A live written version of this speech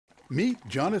Meet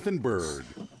Jonathan Bird,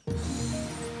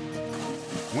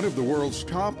 one of the world's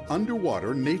top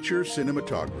underwater nature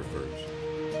cinematographers.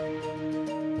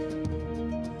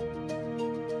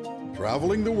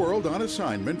 Traveling the world on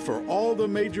assignment for all the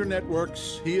major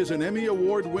networks, he is an Emmy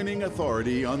Award-winning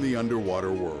authority on the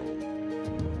underwater world.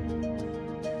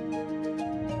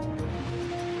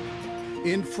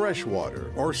 In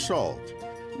freshwater or salt,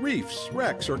 reefs,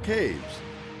 wrecks, or caves,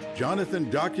 Jonathan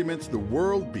documents the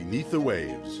world beneath the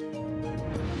waves.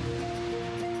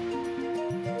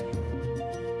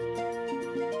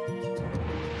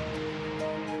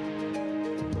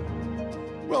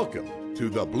 Welcome to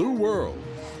the Blue World.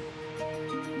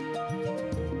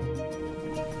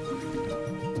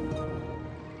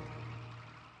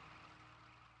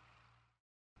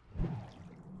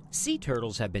 Sea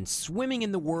turtles have been swimming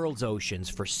in the world's oceans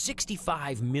for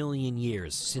 65 million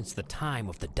years, since the time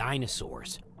of the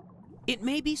dinosaurs. It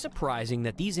may be surprising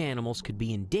that these animals could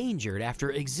be endangered after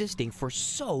existing for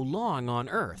so long on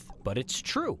Earth, but it's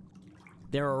true.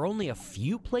 There are only a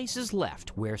few places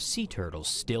left where sea turtles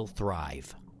still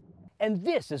thrive. And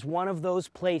this is one of those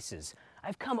places.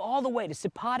 I've come all the way to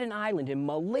Seaden Island in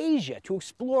Malaysia to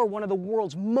explore one of the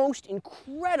world's most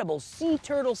incredible sea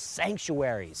turtle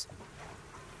sanctuaries.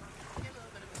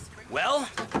 Well,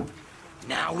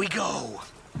 now we go.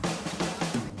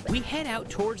 We head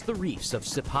out towards the reefs of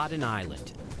Seaden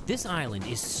Island. This island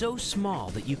is so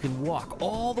small that you can walk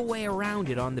all the way around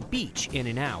it on the beach in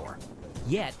an hour.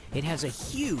 Yet, it has a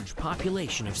huge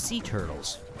population of sea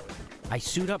turtles. I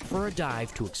suit up for a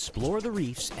dive to explore the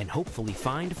reefs and hopefully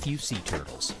find a few sea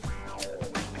turtles.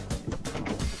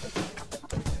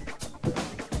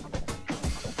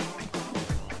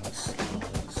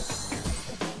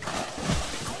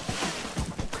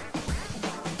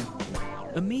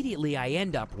 Immediately, I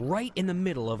end up right in the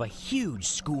middle of a huge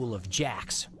school of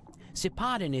jacks.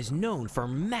 Seaden is known for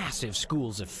massive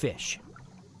schools of fish.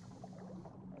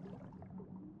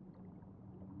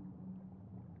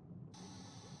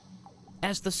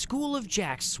 As the school of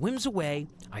jacks swims away,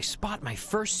 I spot my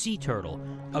first sea turtle,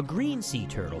 a green sea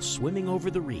turtle swimming over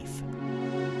the reef.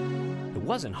 It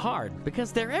wasn't hard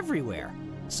because they're everywhere.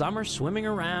 Some are swimming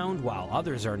around while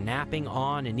others are napping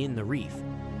on and in the reef.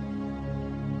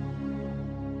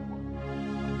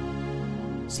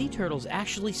 Sea turtles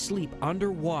actually sleep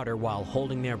underwater while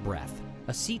holding their breath.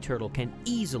 A sea turtle can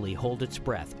easily hold its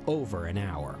breath over an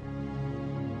hour.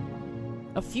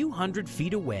 A few hundred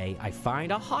feet away, I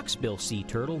find a hawksbill sea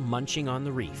turtle munching on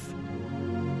the reef.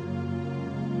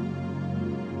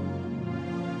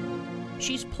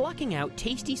 She's plucking out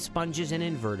tasty sponges and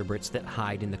invertebrates that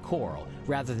hide in the coral,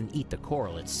 rather than eat the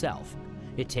coral itself.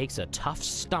 It takes a tough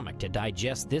stomach to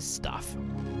digest this stuff.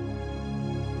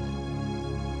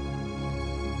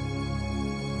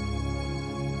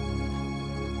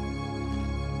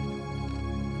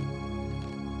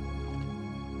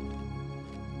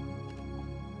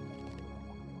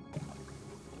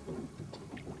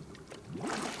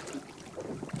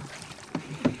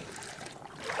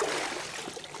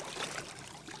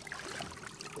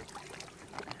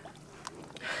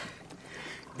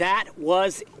 That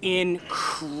was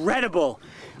incredible.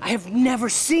 I have never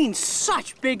seen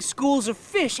such big schools of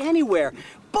fish anywhere.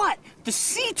 But the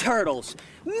sea turtles,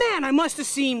 man, I must have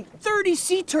seen 30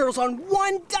 sea turtles on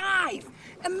one dive.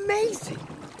 Amazing.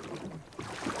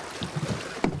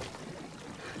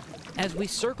 As we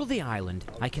circle the island,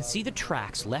 I can see the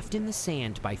tracks left in the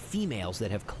sand by females that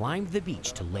have climbed the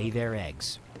beach to lay their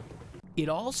eggs. It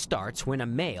all starts when a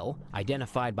male,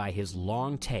 identified by his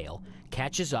long tail,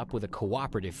 catches up with a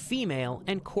cooperative female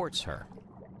and courts her.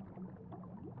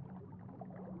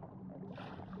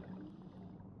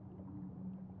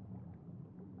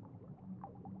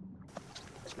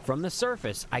 From the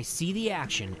surface, I see the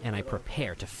action and I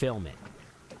prepare to film it.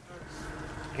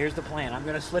 Here's the plan. I'm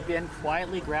going to slip in,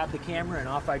 quietly grab the camera, and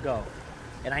off I go.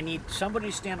 And I need somebody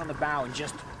to stand on the bow and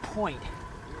just point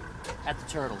at the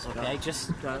turtles, okay?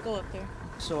 Just go up there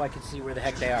so I can see where the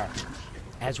heck they are.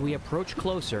 As we approach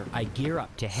closer, I gear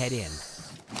up to head in.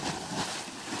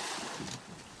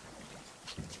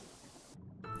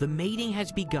 The mating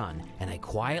has begun, and I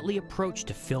quietly approach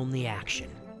to film the action.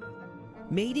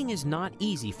 Mating is not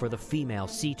easy for the female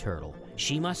sea turtle.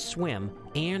 She must swim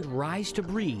and rise to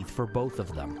breathe for both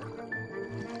of them.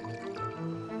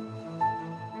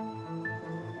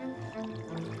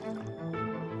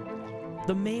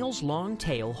 The male's long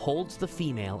tail holds the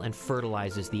female and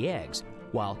fertilizes the eggs,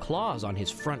 while claws on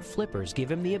his front flippers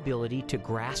give him the ability to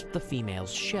grasp the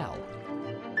female's shell.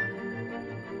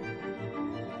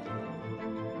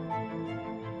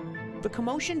 The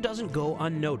commotion doesn't go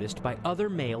unnoticed by other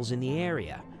males in the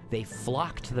area. they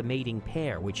flock to the mating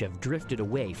pair which have drifted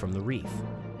away from the reef.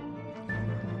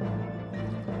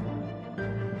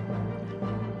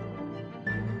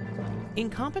 In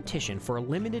competition for a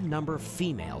limited number of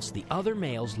females, the other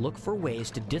males look for ways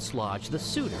to dislodge the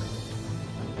suitor.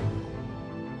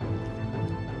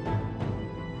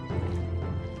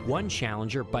 One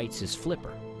challenger bites his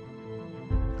flipper.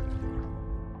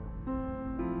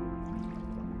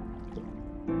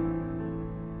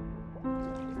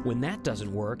 When that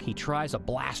doesn't work, he tries a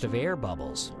blast of air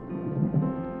bubbles.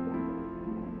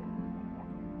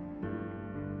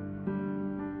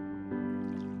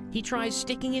 He tries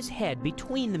sticking his head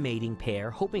between the mating pair,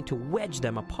 hoping to wedge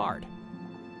them apart.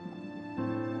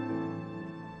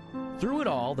 Through it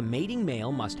all, the mating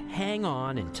male must hang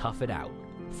on and tough it out.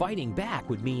 Fighting back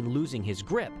would mean losing his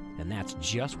grip, and that's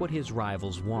just what his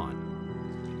rivals want.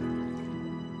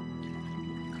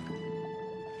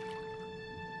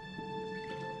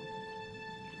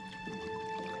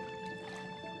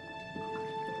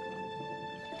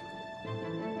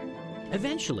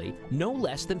 Eventually, no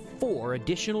less than 4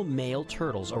 additional male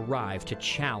turtles arrive to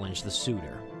challenge the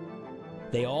suitor.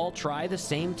 They all try the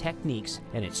same techniques,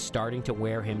 and it's starting to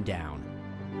wear him down.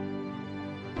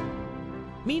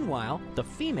 Meanwhile, the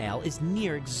female is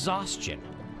near exhaustion.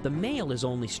 The male is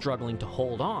only struggling to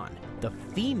hold on. The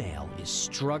female is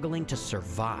struggling to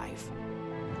survive.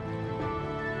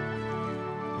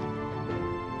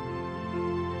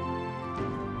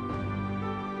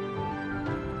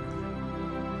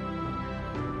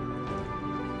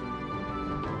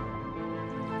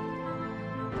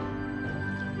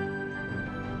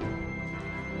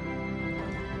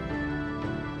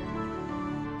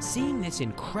 Seeing this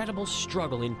incredible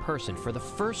struggle in person for the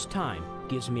first time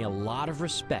gives me a lot of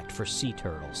respect for sea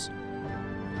turtles.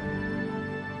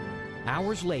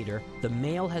 Hours later, the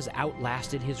male has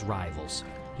outlasted his rivals.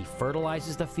 He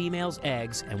fertilizes the female's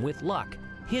eggs, and with luck,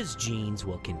 his genes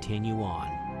will continue on.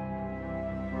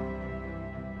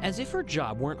 As if her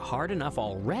job weren't hard enough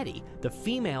already, the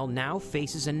female now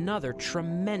faces another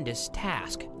tremendous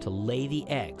task: to lay the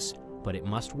eggs, but it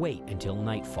must wait until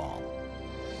nightfall.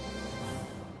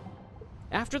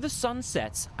 After the sun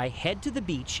sets, I head to the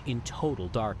beach in total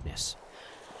darkness.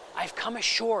 I've come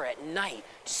ashore at night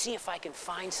to see if I can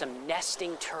find some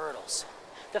nesting turtles.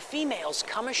 The females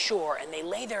come ashore and they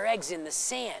lay their eggs in the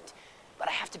sand, but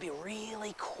I have to be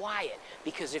really quiet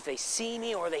because if they see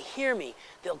me or they hear me,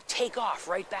 they'll take off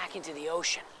right back into the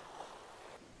ocean.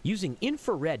 Using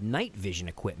infrared night vision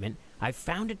equipment, I've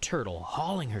found a turtle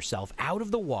hauling herself out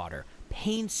of the water,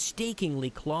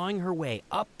 painstakingly clawing her way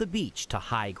up the beach to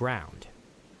high ground.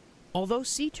 Although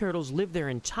sea turtles live their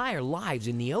entire lives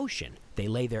in the ocean, they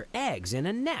lay their eggs in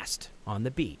a nest on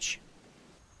the beach.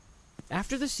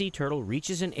 After the sea turtle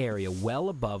reaches an area well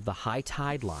above the high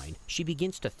tide line, she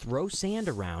begins to throw sand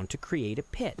around to create a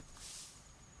pit.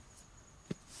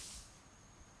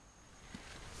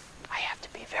 I have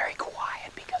to be very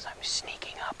quiet because I'm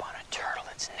sneaking up on a turtle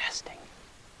that's nesting.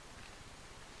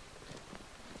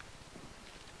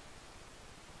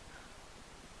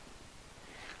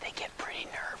 They get pretty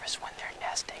nervous when they're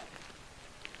nesting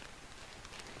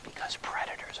because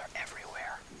predators are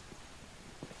everywhere.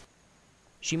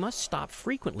 She must stop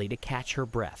frequently to catch her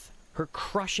breath. Her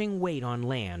crushing weight on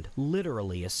land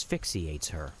literally asphyxiates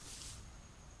her.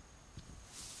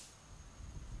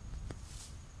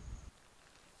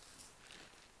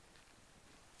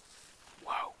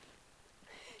 Whoa.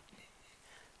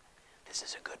 This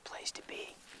is a good place to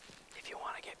be if you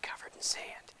want to get covered in sand.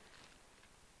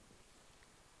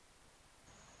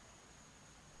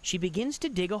 She begins to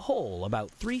dig a hole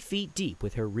about 3 feet deep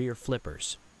with her rear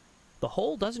flippers. The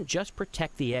hole doesn't just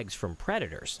protect the eggs from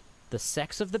predators. The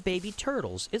sex of the baby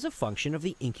turtles is a function of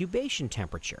the incubation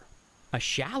temperature. A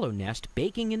shallow nest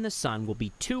baking in the sun will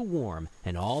be too warm,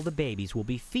 and all the babies will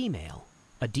be female.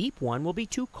 A deep one will be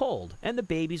too cold, and the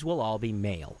babies will all be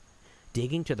male.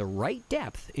 Digging to the right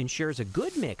depth ensures a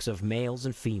good mix of males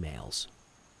and females.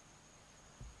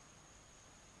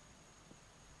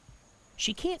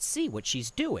 She can't see what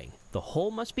she's doing. The hole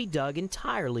must be dug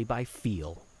entirely by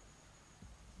feel.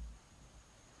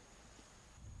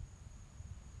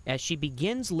 As she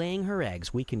begins laying her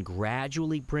eggs, we can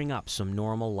gradually bring up some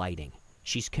normal lighting.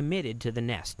 She's committed to the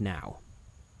nest now.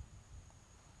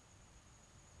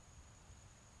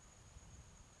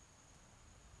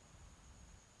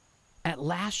 At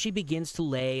last she begins to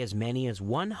lay as many as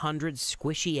 100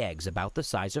 squishy eggs about the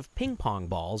size of ping pong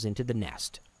balls into the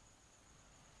nest.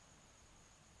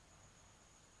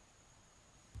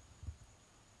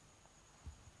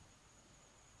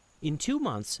 In 2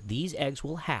 months, these eggs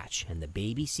will hatch and the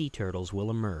baby sea turtles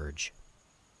will emerge.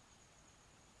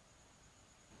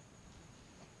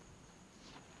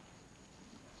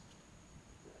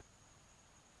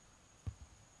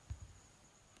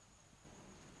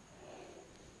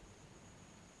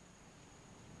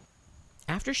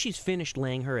 After she's finished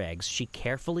laying her eggs, she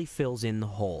carefully fills in the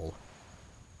hole.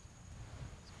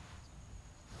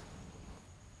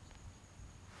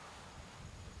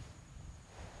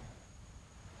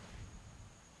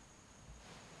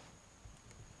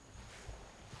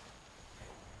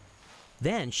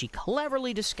 Then she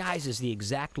cleverly disguises the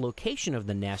exact location of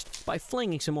the nest by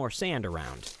flinging some more sand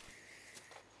around.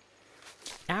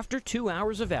 After 2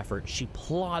 hours of effort, she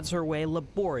plods her way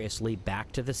laboriously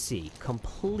back to the sea,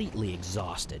 completely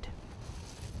exhausted.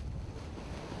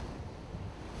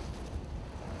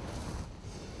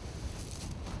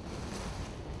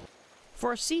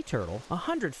 For a sea turtle,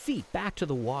 100 feet back to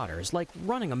the water is like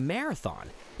running a marathon.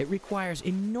 It requires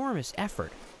enormous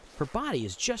effort. Her body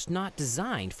is just not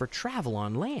designed for travel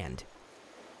on land.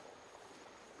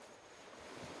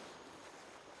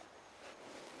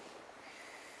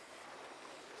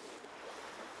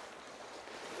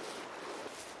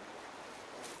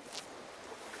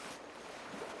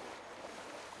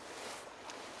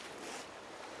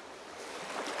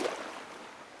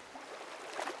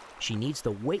 She needs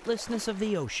the weightlessness of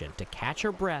the ocean to catch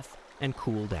her breath and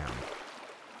cool down.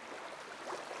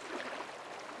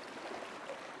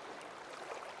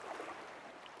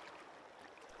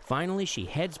 Finally, she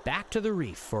heads back to the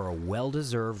reef for a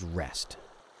well-deserved rest.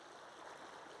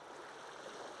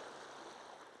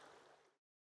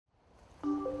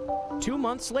 Two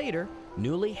months later,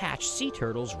 newly hatched sea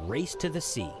turtles race to the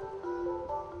sea.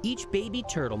 Each baby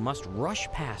turtle must rush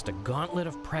past a gauntlet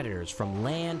of predators from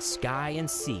land, sky, and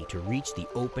sea to reach the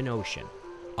open ocean.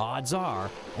 Odds are,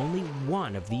 only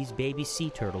one of these baby sea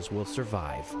turtles will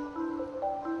survive.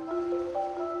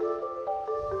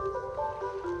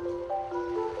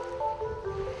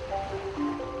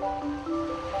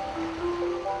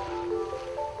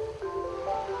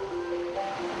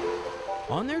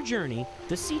 On their journey,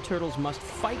 the sea turtles must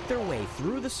fight their way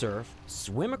through the surf,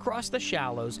 swim across the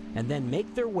shallows, and then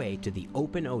make their way to the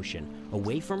open ocean,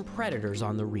 away from predators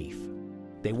on the reef.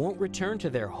 They won't return to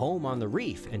their home on the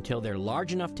reef until they're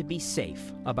large enough to be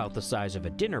safe, about the size of a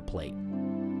dinner plate.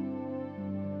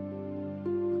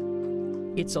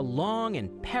 It's a long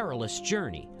and perilous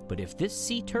journey, but if this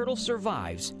sea turtle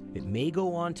survives, it may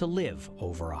go on to live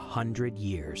over 100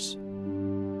 years.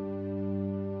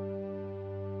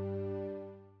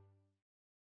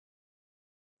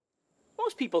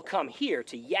 Most people come here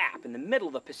to Yap in the middle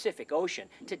of the Pacific Ocean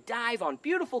to dive on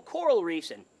beautiful coral reefs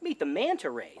and meet the manta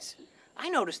rays. I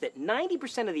noticed that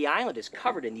 90% of the island is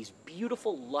covered in these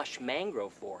beautiful, lush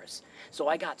mangrove forests. So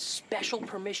I got special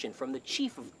permission from the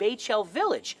chief of Baychell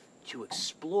Village to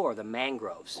explore the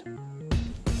mangroves.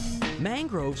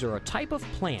 Mangroves are a type of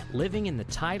plant living in the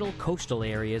tidal coastal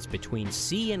areas between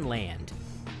sea and land.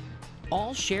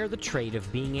 All share the trait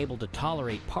of being able to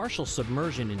tolerate partial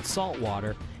submersion in salt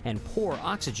water and poor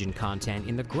oxygen content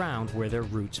in the ground where their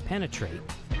roots penetrate.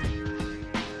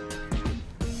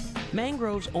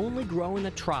 Mangroves only grow in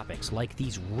the tropics, like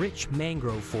these rich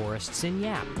mangrove forests in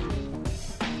Yap.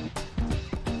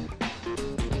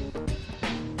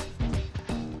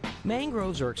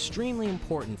 Mangroves are extremely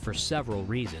important for several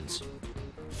reasons.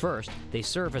 First, they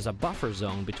serve as a buffer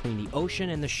zone between the ocean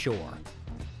and the shore.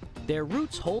 Their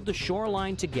roots hold the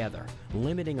shoreline together,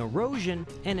 limiting erosion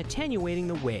and attenuating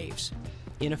the waves.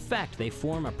 In effect, they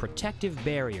form a protective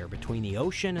barrier between the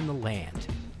ocean and the land.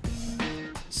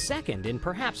 Second, and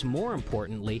perhaps more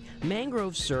importantly,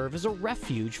 mangroves serve as a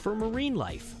refuge for marine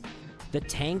life. The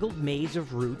tangled maze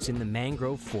of roots in the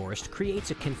mangrove forest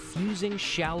creates a confusing,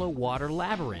 shallow water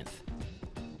labyrinth.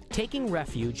 Taking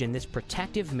refuge in this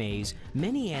protective maze,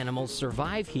 many animals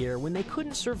survive here when they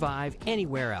couldn't survive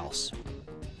anywhere else.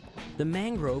 The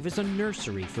mangrove is a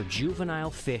nursery for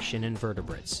juvenile fish and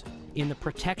invertebrates. In the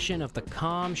protection of the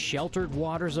calm, sheltered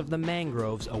waters of the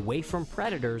mangroves away from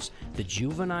predators, the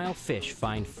juvenile fish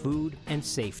find food and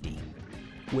safety.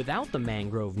 Without the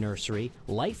mangrove nursery,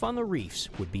 life on the reefs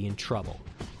would be in trouble.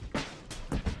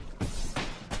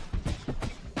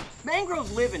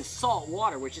 Mangroves live in salt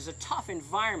water, which is a tough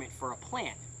environment for a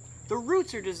plant. The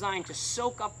roots are designed to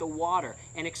soak up the water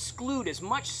and exclude as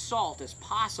much salt as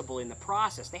possible in the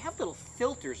process. They have little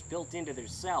filters built into their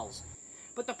cells.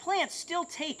 But the plants still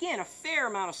take in a fair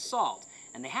amount of salt,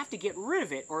 and they have to get rid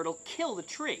of it or it'll kill the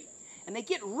tree. And they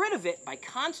get rid of it by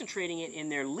concentrating it in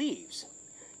their leaves.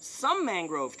 Some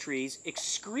mangrove trees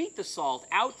excrete the salt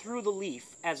out through the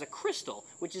leaf as a crystal,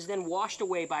 which is then washed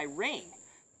away by rain.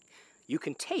 You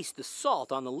can taste the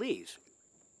salt on the leaves.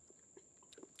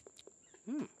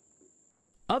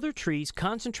 Other trees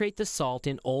concentrate the salt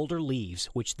in older leaves,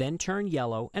 which then turn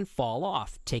yellow and fall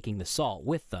off, taking the salt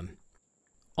with them.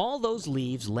 All those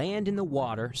leaves land in the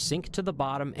water, sink to the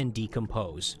bottom, and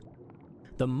decompose.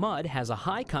 The mud has a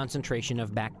high concentration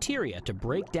of bacteria to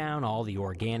break down all the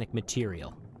organic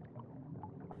material.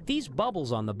 These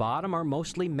bubbles on the bottom are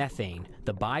mostly methane,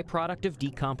 the byproduct of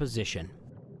decomposition.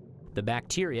 The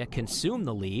bacteria consume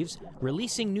the leaves,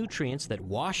 releasing nutrients that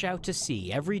wash out to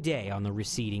sea every day on the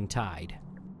receding tide.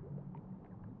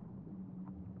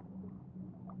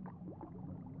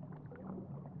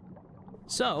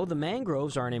 So, the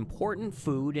mangroves are an important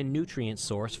food and nutrient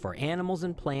source for animals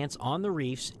and plants on the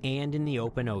reefs and in the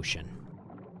open ocean.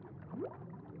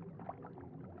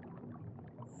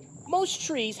 Most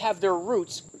trees have their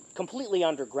roots completely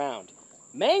underground.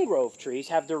 Mangrove trees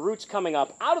have their roots coming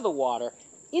up out of the water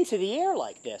into the air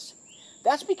like this.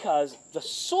 That's because the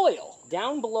soil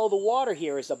down below the water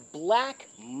here is a black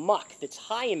muck that's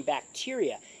high in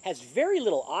bacteria, has very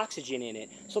little oxygen in it,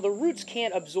 so the roots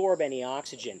can't absorb any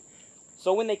oxygen.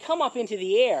 So when they come up into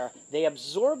the air, they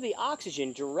absorb the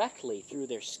oxygen directly through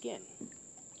their skin.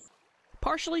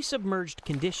 Partially submerged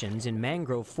conditions in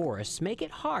mangrove forests make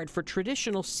it hard for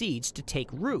traditional seeds to take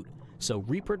root, so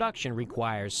reproduction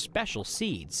requires special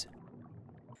seeds.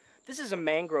 This is a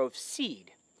mangrove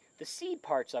seed. The seed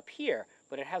part's up here,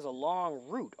 but it has a long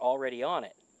root already on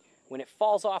it. When it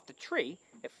falls off the tree,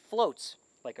 it floats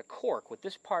like a cork with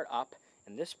this part up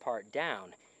and this part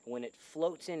down. When it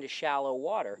floats into shallow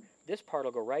water, this part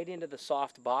will go right into the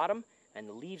soft bottom, and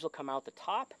the leaves will come out the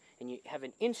top, and you have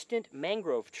an instant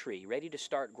mangrove tree ready to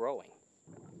start growing.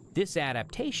 This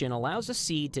adaptation allows a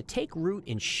seed to take root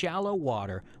in shallow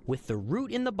water with the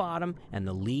root in the bottom and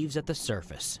the leaves at the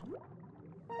surface.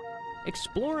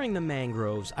 Exploring the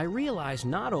mangroves, I realized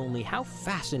not only how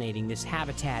fascinating this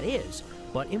habitat is,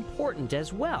 but important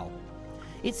as well.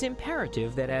 It's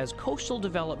imperative that as coastal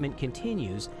development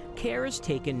continues, care is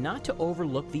taken not to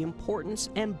overlook the importance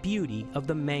and beauty of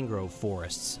the mangrove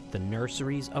forests, the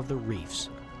nurseries of the reefs.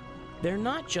 They're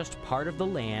not just part of the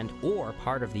land or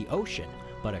part of the ocean,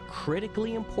 but a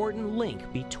critically important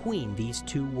link between these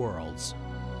two worlds.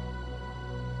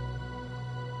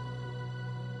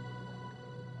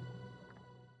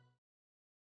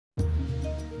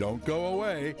 Don't go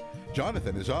away.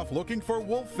 Jonathan is off looking for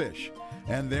wolfish,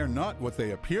 and they're not what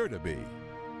they appear to be.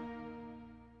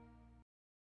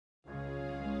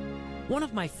 One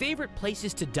of my favorite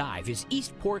places to dive is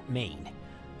Eastport, Maine.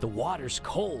 The water's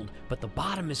cold, but the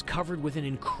bottom is covered with an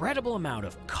incredible amount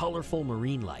of colorful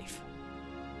marine life.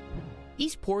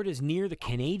 Eastport is near the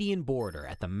Canadian border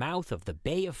at the mouth of the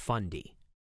Bay of Fundy.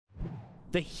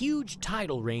 The huge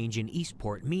tidal range in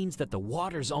Eastport means that the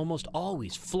water's almost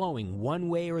always flowing one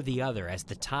way or the other as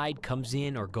the tide comes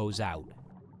in or goes out.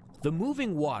 The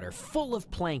moving water, full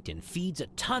of plankton, feeds a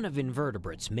ton of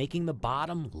invertebrates, making the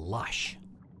bottom lush.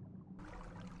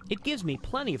 It gives me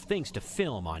plenty of things to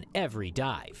film on every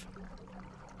dive.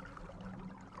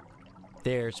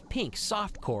 There's pink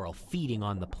soft coral feeding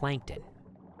on the plankton.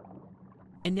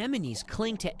 Anemones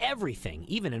cling to everything,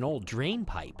 even an old drain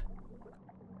pipe.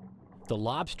 The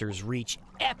lobsters reach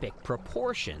epic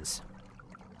proportions.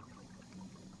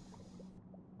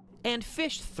 And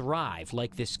fish thrive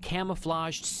like this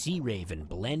camouflaged sea raven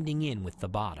blending in with the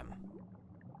bottom.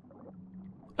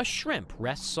 A shrimp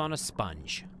rests on a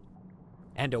sponge.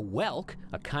 And a whelk,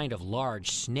 a kind of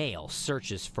large snail,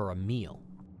 searches for a meal.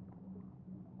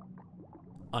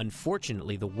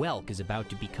 Unfortunately, the whelk is about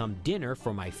to become dinner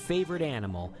for my favorite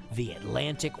animal, the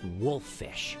Atlantic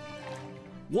wolfish.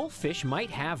 Wolfish might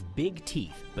have big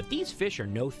teeth, but these fish are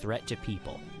no threat to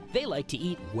people. They like to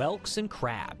eat whelks and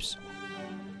crabs.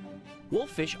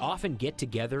 Wolfish often get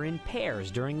together in pairs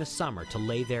during the summer to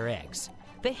lay their eggs.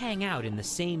 They hang out in the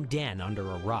same den under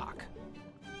a rock.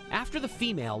 After the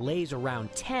female lays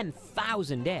around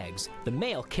 10,000 eggs, the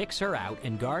male kicks her out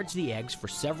and guards the eggs for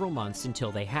several months until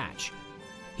they hatch.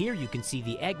 Here you can see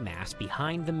the egg mass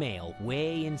behind the male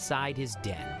way inside his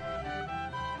den.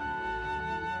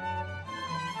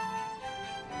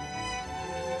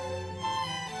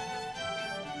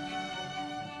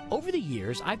 Over the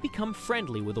years, I've become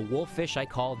friendly with a wolfish I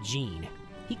call Gene.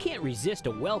 He can't resist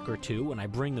a whelk or two when I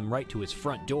bring them right to his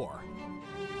front door.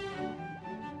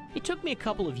 It took me a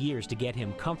couple of years to get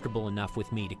him comfortable enough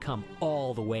with me to come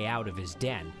all the way out of his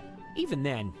den. Even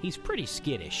then, he's pretty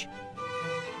skittish.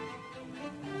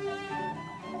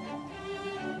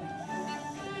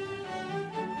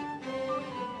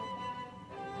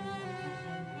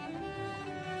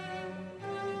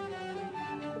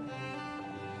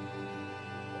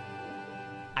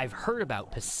 I've heard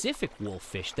about Pacific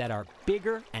wolfish that are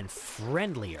bigger and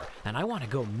friendlier, and I want to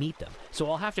go meet them, so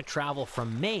I'll have to travel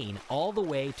from Maine all the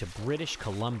way to British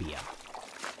Columbia.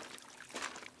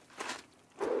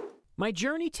 My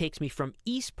journey takes me from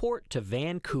Eastport to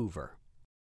Vancouver.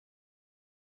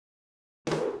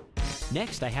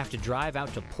 Next, I have to drive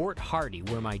out to Port Hardy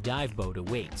where my dive boat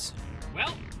awaits.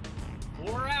 Well,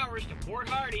 4 hours to Port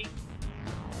Hardy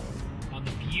on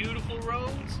the beautiful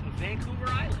roads of Vancouver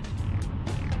Island.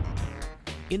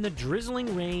 In the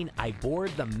drizzling rain, I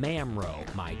board the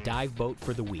Mangrove, my dive boat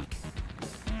for the week.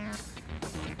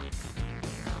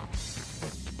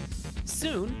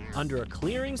 Soon, under a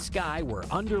clearing sky, we're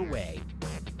underway.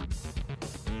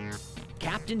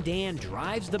 Captain Dan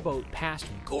drives the boat past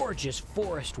gorgeous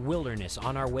forest wilderness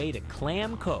on our way to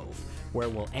Clam Cove, where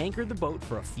we'll anchor the boat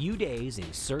for a few days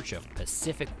in search of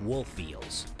Pacific wolf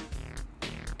eels.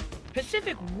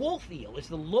 Pacific wolf eel is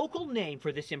the local name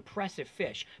for this impressive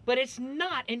fish, but it's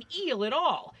not an eel at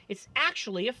all. It's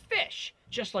actually a fish,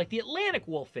 just like the Atlantic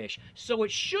wolfish, so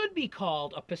it should be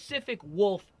called a Pacific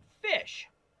wolf fish.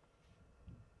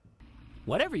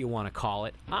 Whatever you want to call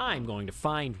it, I'm going to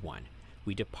find one.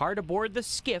 We depart aboard the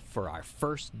skiff for our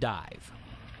first dive.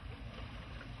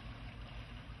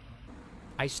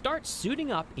 I start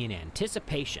suiting up in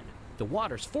anticipation. The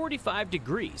water's 45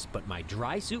 degrees, but my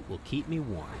dry suit will keep me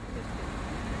warm.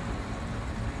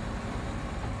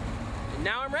 And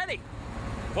now I'm ready.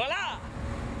 Voila!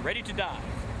 Ready to dive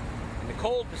in the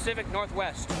cold Pacific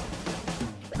Northwest.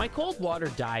 My cold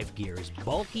water dive gear is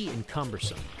bulky and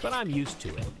cumbersome, but I'm used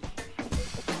to it.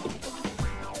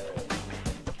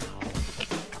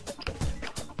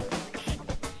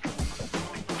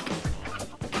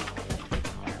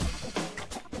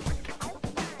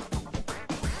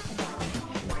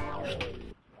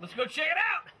 Let's go check it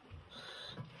out!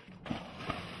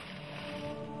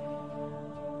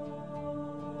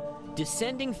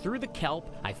 Descending through the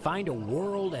kelp, I find a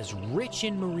world as rich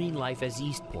in marine life as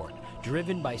Eastport,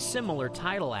 driven by similar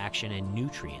tidal action and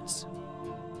nutrients.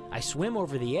 I swim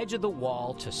over the edge of the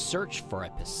wall to search for a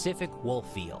Pacific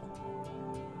wolf eel.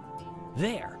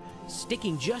 There,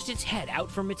 sticking just its head out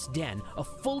from its den, a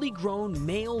fully grown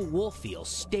male wolf eel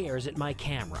stares at my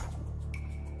camera.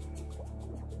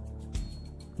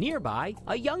 Nearby,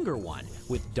 a younger one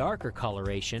with darker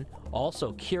coloration,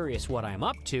 also curious what I'm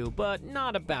up to, but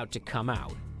not about to come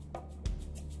out.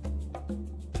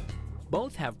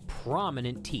 Both have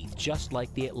prominent teeth, just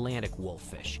like the Atlantic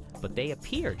wolfish, but they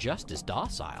appear just as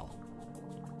docile.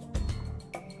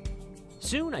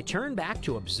 Soon I turn back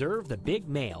to observe the big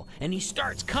male, and he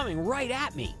starts coming right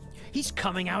at me. He's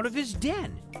coming out of his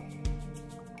den.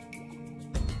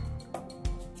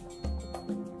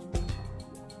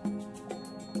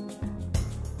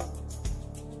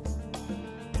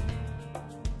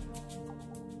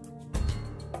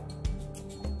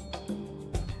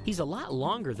 He's a lot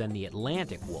longer than the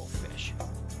Atlantic wolfish.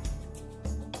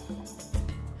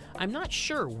 I'm not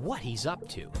sure what he's up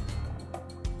to.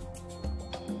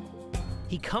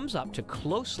 He comes up to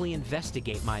closely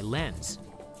investigate my lens.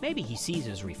 Maybe he sees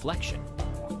his reflection.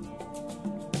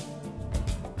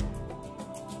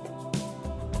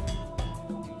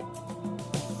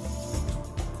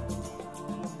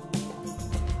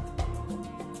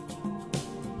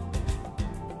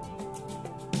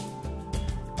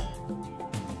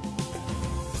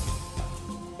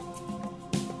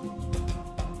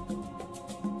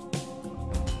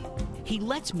 He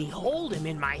lets me hold him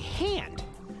in my hand.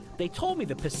 They told me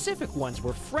the Pacific ones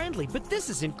were friendly, but this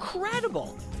is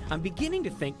incredible. I'm beginning to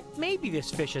think maybe this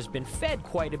fish has been fed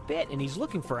quite a bit and he's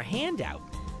looking for a handout.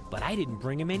 But I didn't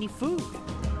bring him any food.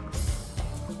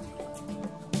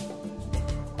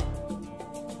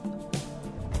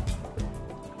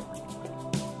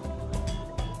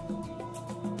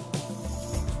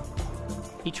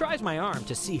 He tries my arm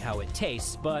to see how it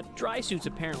tastes, but dry suits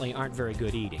apparently aren't very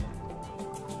good eating.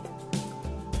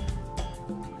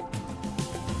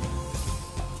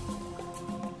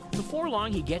 Before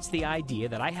long, he gets the idea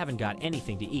that I haven't got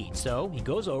anything to eat, so he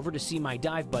goes over to see my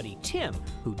dive buddy Tim,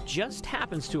 who just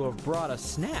happens to have brought a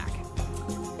snack.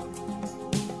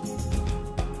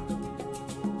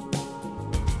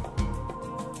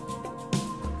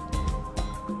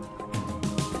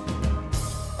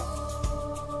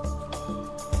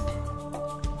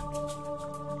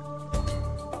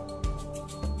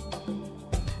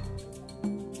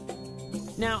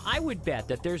 Now, I would bet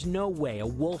that there's no way a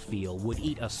wolf eel would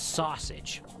eat a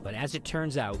sausage, but as it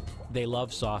turns out, they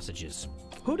love sausages.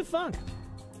 Who'd have thunk?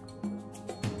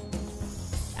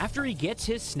 After he gets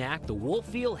his snack, the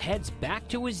wolf eel heads back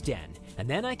to his den, and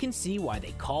then I can see why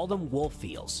they call them wolf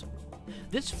eels.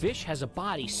 This fish has a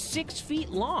body 6 feet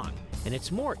long, and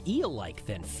it's more eel-like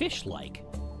than fish-like.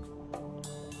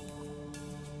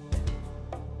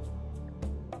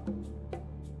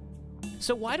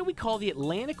 So why do we call the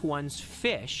Atlantic ones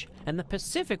fish and the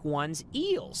Pacific ones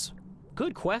eels?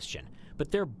 Good question.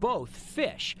 but they're both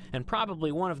fish, and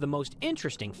probably one of the most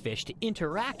interesting fish to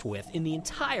interact with in the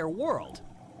entire world.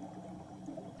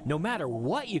 No matter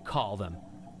what you call them,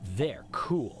 they're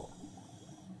cool.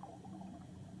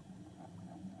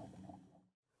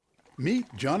 Meet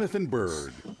Jonathan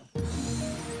Bird,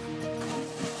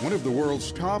 one of the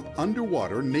world's top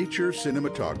underwater nature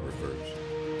cinematographers.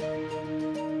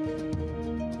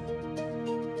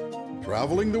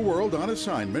 Traveling the world on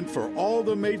assignment for all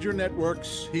the major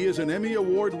networks, he is an Emmy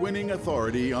Award-winning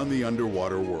authority on the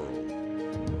underwater world.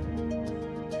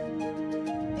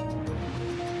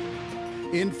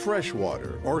 In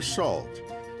freshwater or salt,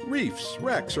 reefs,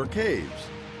 wrecks, or caves,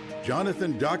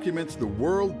 Jonathan documents the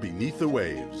world beneath the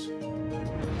waves.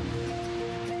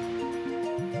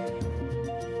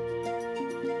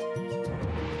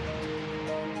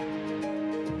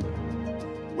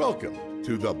 Welcome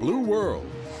to the Blue World.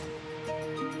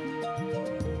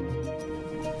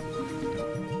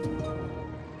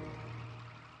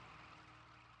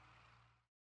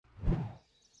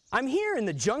 I'm here in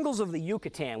the jungles of the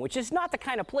Yucatan, which is not the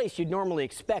kind of place you'd normally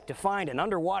expect to find an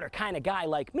underwater kind of guy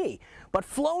like me. But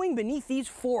flowing beneath these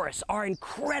forests are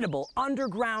incredible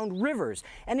underground rivers,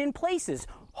 and in places,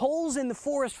 holes in the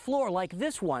forest floor like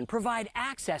this one provide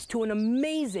access to an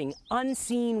amazing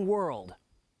unseen world.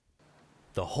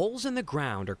 The holes in the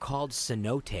ground are called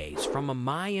cenotes, from a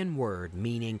Mayan word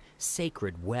meaning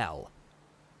sacred well.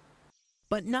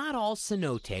 But not all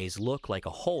cenotes look like a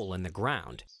hole in the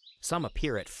ground. Some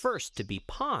appear at first to be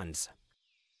ponds.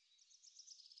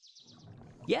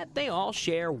 Yet they all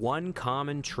share one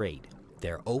common trait: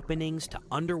 their openings to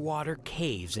underwater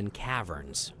caves and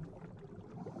caverns.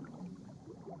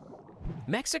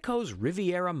 Mexico's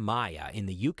Riviera Maya in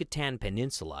the Yucatan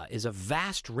Peninsula is a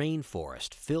vast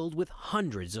rainforest filled with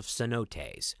hundreds of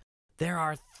cenotes. There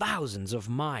are thousands of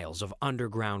miles of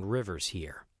underground rivers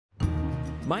here.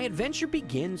 My adventure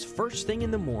begins first thing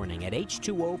in the morning at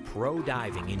H2O Pro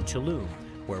Diving in Tulum,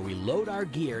 where we load our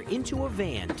gear into a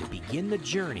van to begin the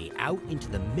journey out into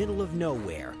the middle of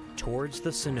nowhere towards the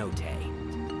cenote.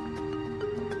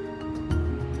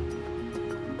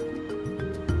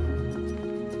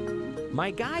 My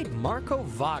guide Marco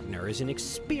Wagner is an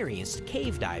experienced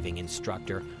cave diving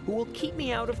instructor who will keep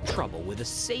me out of trouble with a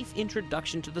safe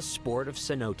introduction to the sport of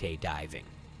cenote diving.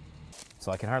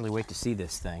 So I can hardly wait to see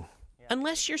this thing.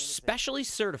 Unless you're specially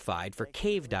certified for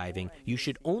cave diving, you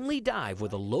should only dive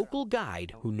with a local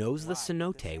guide who knows the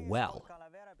cenote well.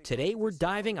 Today we're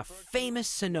diving a famous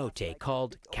cenote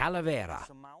called Calavera.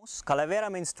 Calavera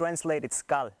means translated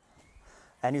skull.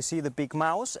 And you see the big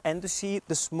mouth and you see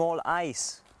the small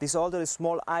eyes. These are all the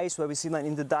small eyes where we see them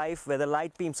in the dive where the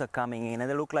light beams are coming in and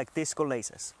they look like disco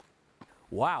lasers.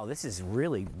 Wow, this is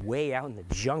really way out in the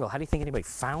jungle. How do you think anybody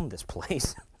found this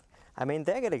place? I mean,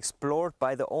 they get explored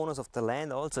by the owners of the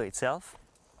land also itself.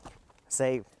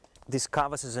 They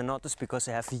discover the cenotes because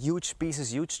they have huge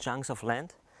pieces, huge chunks of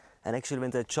land. And actually when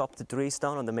they chop the trees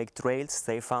down and they make trails,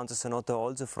 they found the cenote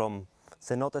also from,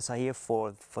 cenotes are here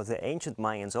for the ancient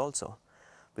Mayans also,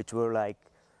 which were like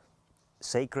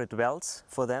sacred wells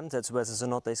for them. That's where the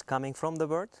cenote is coming from, the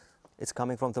word. It's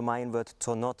coming from the Mayan word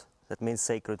tonot, that means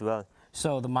sacred well.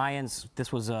 So the Mayans,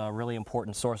 this was a really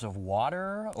important source of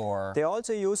water, or? They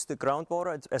also used the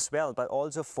groundwater as well, but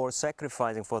also for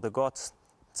sacrificing for the gods.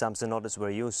 Some cenotes were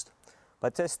used.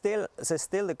 But there's still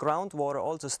the groundwater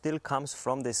also still comes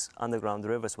from these underground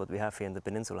rivers, what we have here in the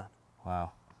peninsula.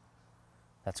 Wow,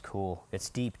 that's cool. It's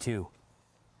deep too.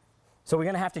 So we're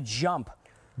gonna have to jump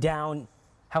down.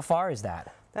 How far is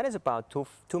that? That is about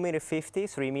 2.50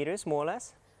 meters, 3 meters, more or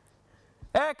less.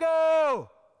 Echo!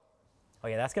 Oh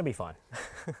yeah, that's gonna be fun.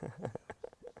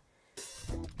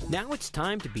 Now it's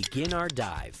time to begin our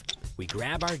dive. We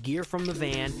grab our gear from the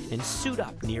van and suit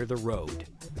up near the road.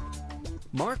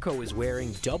 Marco is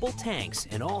wearing double tanks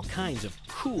and all kinds of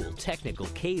cool technical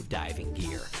cave diving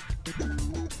gear.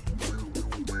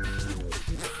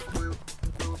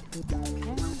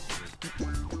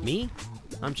 Me?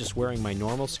 I'm just wearing my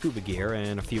normal scuba gear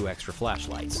and a few extra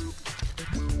flashlights.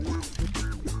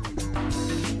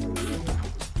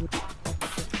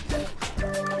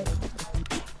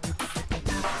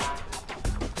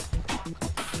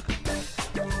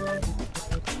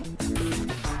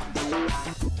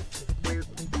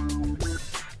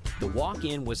 The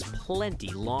walk-in was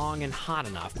plenty long and hot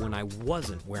enough when I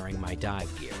wasn't wearing my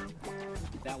dive gear.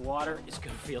 That water is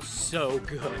gonna feel so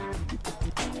good.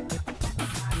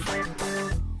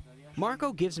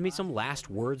 Marco gives me some last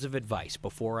words of advice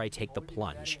before I take the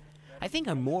plunge. I think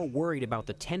I'm more worried about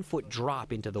the 10-foot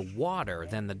drop into the water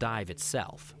than the dive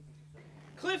itself.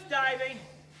 Cliff diving!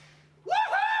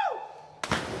 Woohoo!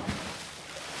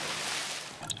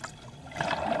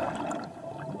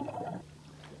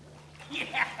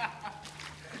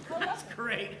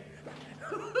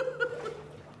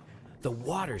 The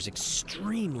water's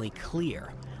extremely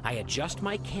clear. I adjust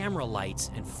my camera lights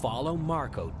and follow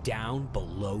Marco down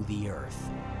below the earth.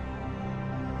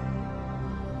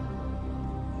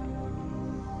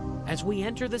 As we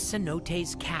enter the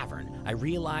cenotes cavern, I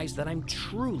realize that I'm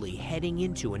truly heading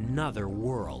into another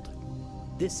world.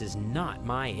 This is not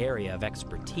my area of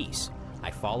expertise.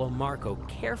 I follow Marco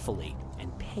carefully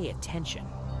and pay attention.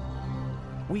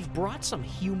 We've brought some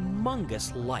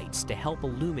humongous lights to help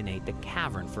illuminate the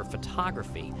cavern for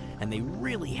photography, and they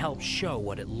really help show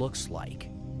what it looks like.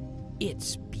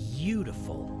 It's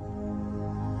beautiful.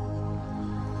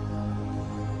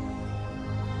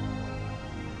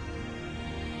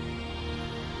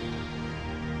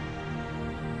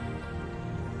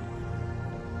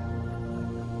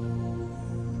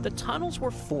 The tunnels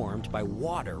were formed by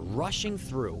water rushing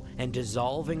through and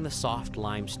dissolving the soft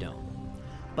limestone.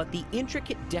 But the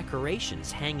intricate decorations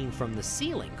hanging from the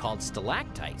ceiling, called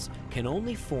stalactites, can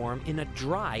only form in a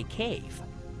dry cave.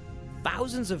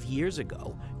 Thousands of years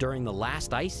ago, during the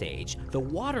last ice age, the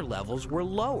water levels were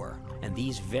lower, and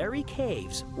these very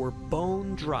caves were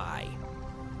bone dry.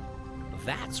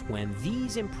 That's when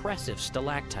these impressive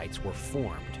stalactites were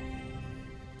formed.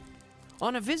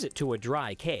 On a visit to a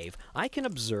dry cave, I can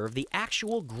observe the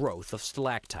actual growth of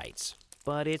stalactites.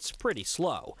 But it's pretty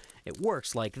slow. It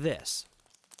works like this.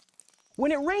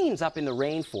 When it rains up in the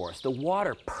rainforest, the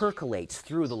water percolates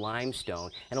through the limestone,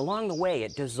 and along the way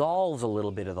it dissolves a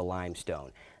little bit of the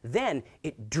limestone. Then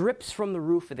it drips from the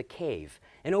roof of the cave,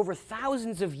 and over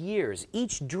thousands of years,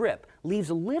 each drip leaves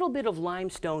a little bit of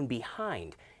limestone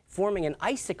behind, forming an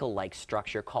icicle-like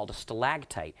structure called a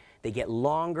stalactite. They get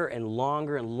longer and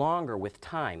longer and longer with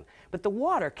time. But the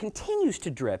water continues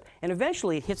to drip, and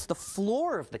eventually it hits the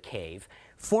floor of the cave,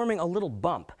 forming a little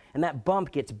bump. And that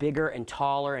bump gets bigger and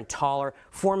taller,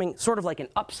 forming sort of like an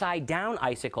upside-down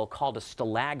icicle called a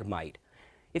stalagmite.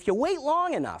 If you wait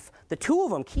long enough, the two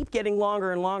of them keep getting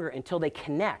longer and longer until they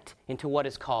connect into what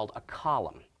is called a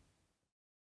column.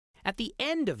 At the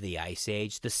end of the Ice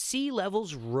Age, the sea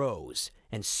levels rose,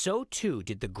 and so too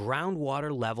did the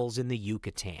groundwater levels in the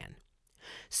Yucatan.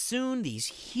 Soon, these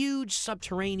huge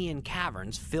subterranean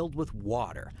caverns filled with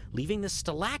water, leaving the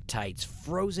stalactites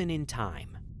frozen in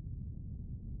time.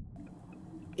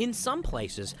 In some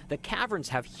places, the caverns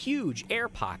have huge air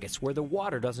pockets where the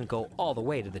water doesn't go all the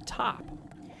way to the top.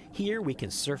 Here, we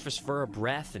can surface for a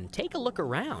breath and take a look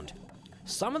around.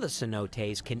 Some of the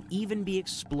cenotes can even be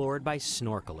explored by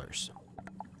snorkelers.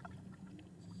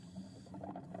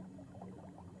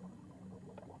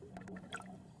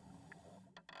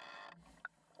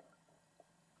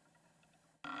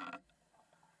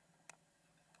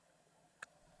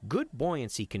 Good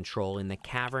buoyancy control in the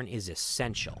cavern is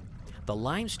essential. The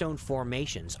limestone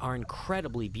formations are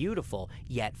incredibly beautiful,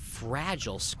 yet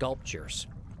fragile sculptures.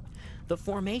 The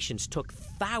formations took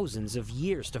thousands of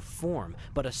years to form,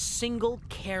 but a single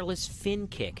careless fin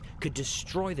kick could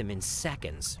destroy them in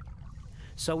seconds.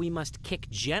 So we must kick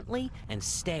gently and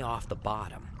stay off the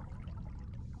bottom.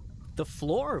 The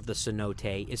floor of the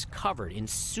cenote is covered in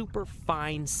super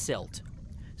fine silt.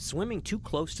 Swimming too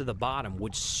close to the bottom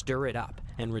would stir it up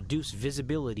and reduce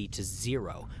visibility to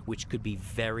zero, which could be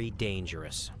very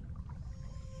dangerous.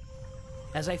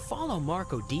 As I follow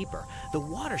Marco deeper, the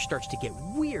water starts to get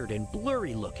weird and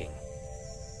blurry looking.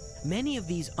 Many of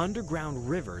these underground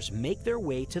rivers make their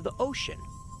way to the ocean.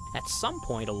 At some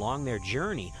point along their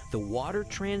journey, the water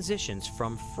transitions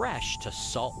from fresh to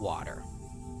salt water.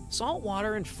 Salt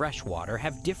water and fresh water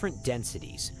have different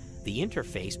densities. The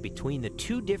interface between the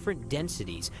two different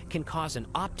densities can cause an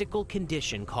optical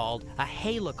condition called a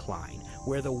halocline,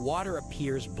 where the water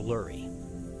appears blurry.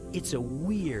 It's a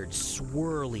weird,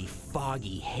 swirly,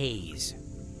 foggy haze.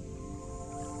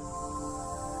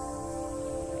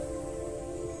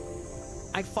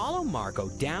 I follow Marco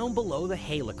down below the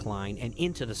halocline and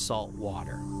into the salt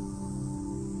water.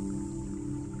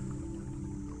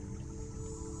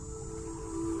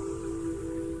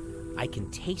 I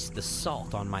can taste the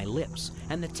salt on my lips,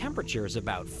 and the temperature is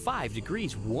about 5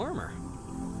 degrees warmer.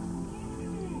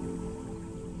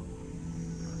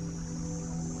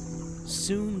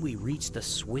 Soon we reach the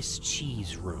Swiss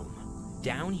cheese room.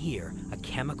 Down here, a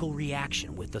chemical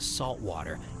reaction with the salt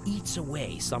water eats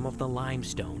away some of the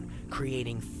limestone,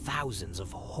 creating thousands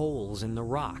of holes in the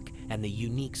rock and the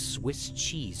unique Swiss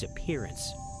cheese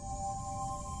appearance.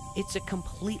 It's a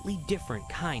completely different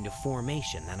kind of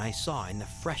formation than I saw in the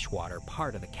freshwater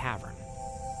part of the cavern.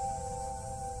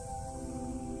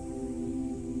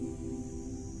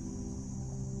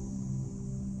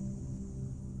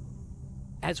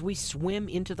 As we swim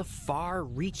into the far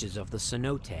reaches of the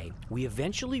cenote, we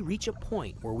eventually reach a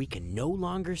point where we can no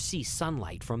longer see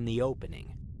sunlight from the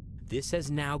opening. This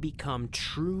has now become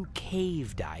true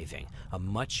cave diving, a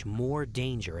much more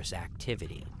dangerous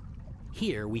activity.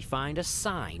 Here we find a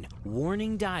sign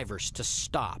warning divers to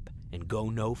stop and go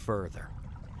no further.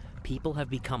 People have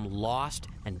become lost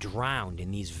and drowned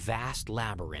in these vast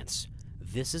labyrinths.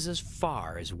 This is as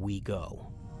far as we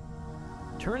go.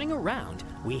 Turning around,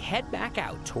 we head back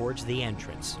out towards the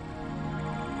entrance.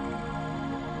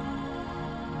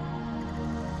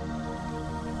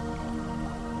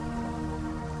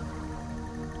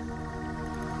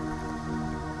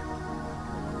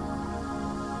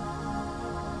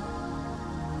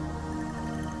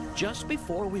 Just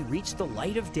before we reach the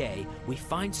light of day, we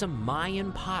find some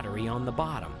Mayan pottery on the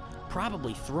bottom,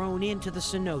 probably thrown into the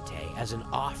cenote as an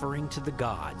offering to the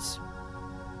gods.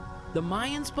 The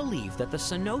Mayans believed that the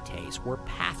cenotes were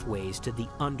pathways to the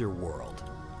underworld.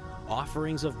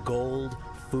 Offerings of gold,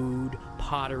 food,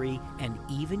 pottery, and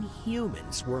even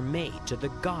humans were made to the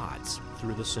gods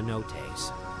through the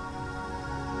cenotes.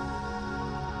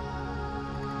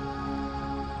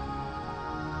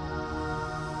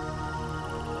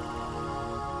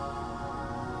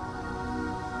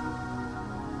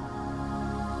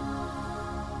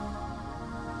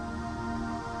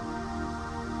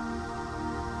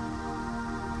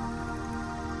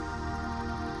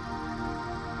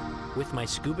 With my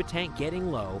scuba tank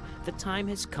getting low, the time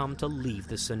has come to leave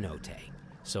the cenote,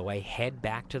 so I head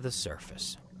back to the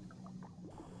surface.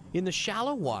 In the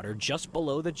shallow water just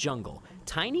below the jungle,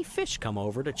 tiny fish come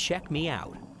over to check me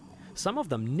out. Some of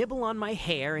them nibble on my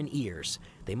hair and ears.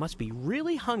 They must be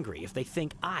really hungry if they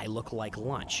think I look like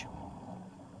lunch.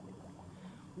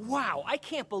 Wow, I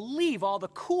can't believe all the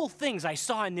cool things I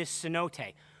saw in this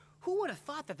cenote. Who would have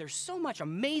thought that there's so much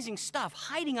amazing stuff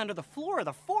hiding under the floor of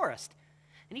the forest?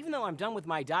 And even though I'm done with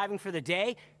my diving for the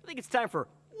day, I think it's time for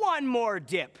one more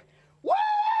dip. Woo!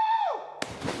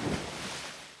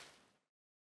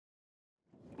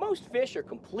 Most fish are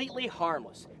completely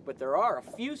harmless, but there are a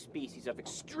few species of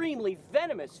extremely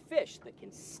venomous fish that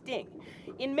can sting.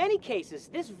 In many cases,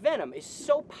 this venom is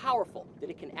so powerful that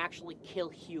it can actually kill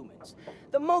humans.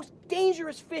 The most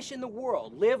dangerous fish in the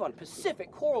world live on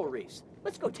Pacific coral reefs.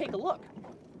 Let's go take a look.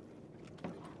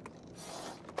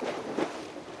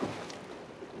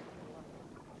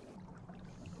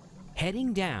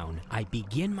 Heading down, I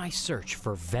begin my search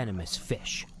for venomous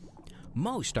fish.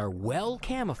 Most are well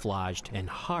camouflaged and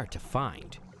hard to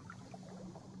find.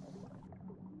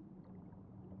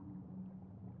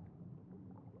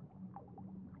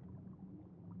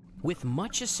 With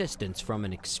much assistance from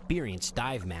an experienced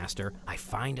dive master, I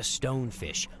find a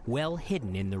stonefish well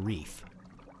hidden in the reef.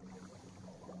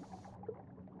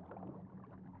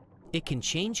 It can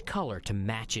change color to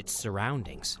match its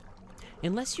surroundings.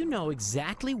 Unless you know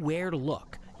exactly where to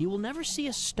look, you will never see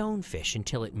a stonefish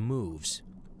until it moves.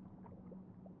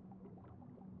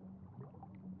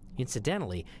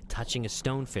 Incidentally, touching a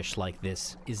stonefish like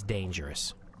this is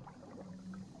dangerous.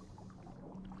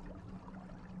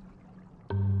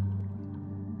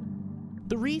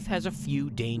 The reef has a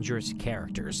few dangerous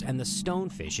characters, and the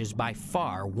stonefish is by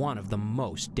far one of the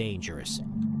most dangerous.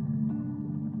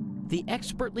 The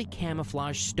expertly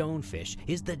camouflaged stonefish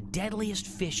is the deadliest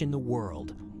fish in the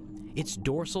world. Its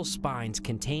dorsal spines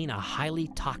contain a highly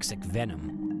toxic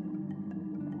venom.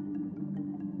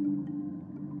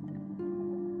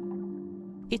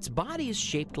 Its body is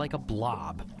shaped like a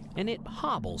blob, and it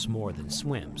hobbles more than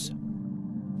swims.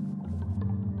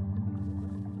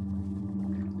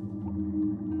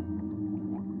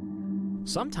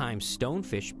 Sometimes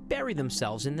stonefish bury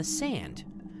themselves in the sand.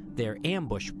 They're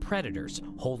ambush predators,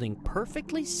 holding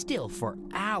perfectly still for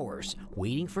hours,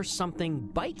 waiting for something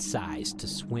bite-sized to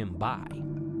swim by.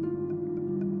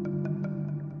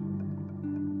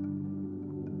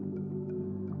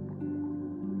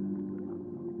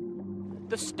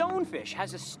 The stonefish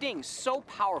has a sting so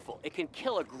powerful it can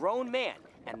kill a grown man,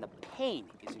 and the pain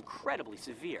is incredibly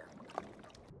severe.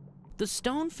 The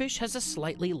stonefish has a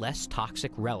slightly less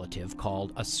toxic relative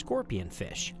called a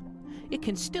scorpionfish. It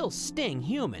can still sting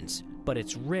humans, but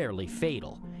it's rarely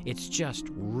fatal. It's just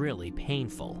really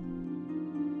painful.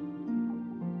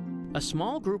 A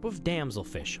small group of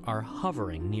damselfish are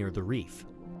hovering near the reef.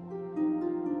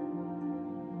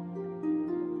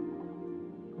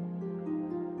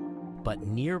 But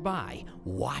nearby,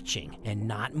 watching and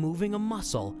not moving a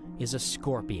muscle, is a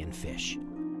scorpionfish.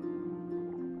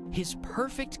 His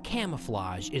perfect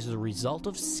camouflage is the result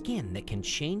of skin that can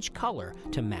change color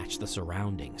to match the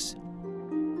surroundings.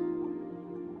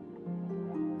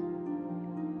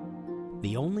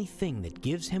 The only thing that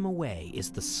gives him away is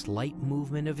the slight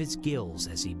movement of his gills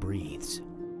as he breathes.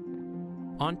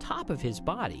 On top of his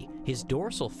body, his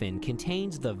dorsal fin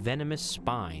contains the venomous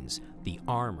spines, the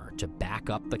armor to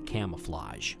back up the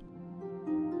camouflage.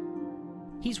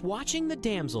 He's watching the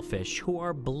damselfish, who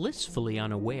are blissfully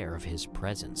unaware of his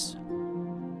presence.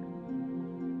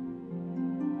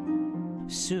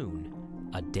 Soon,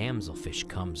 a damselfish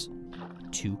comes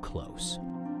too close.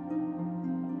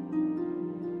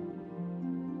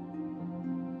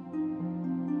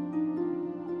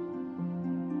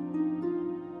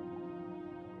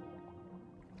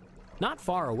 Not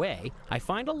far away, I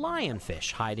find a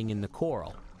lionfish hiding in the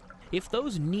coral. If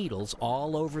those needles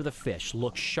all over the fish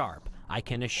look sharp, I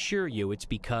can assure you it's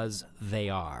because they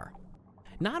are.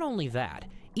 Not only that,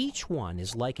 each one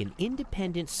is like an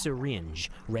independent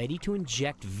syringe ready to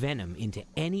inject venom into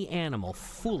any animal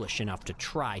foolish enough to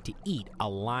try to eat a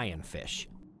lionfish.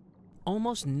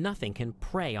 Almost nothing can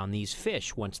prey on these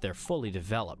fish once they're fully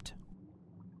developed.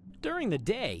 During the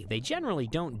day, they generally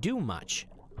don't do much,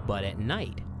 but at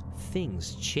night,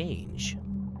 things change.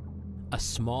 A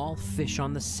small fish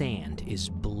on the sand is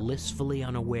blissfully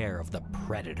unaware of the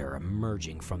predator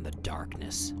emerging from the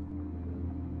darkness.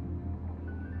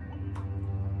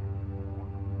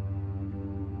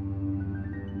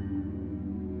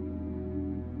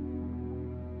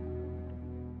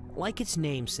 Like its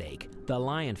namesake, the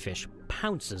lionfish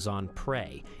pounces on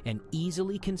prey and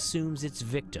easily consumes its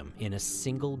victim in a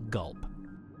single gulp.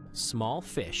 Small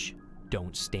fish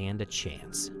don't stand a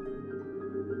chance.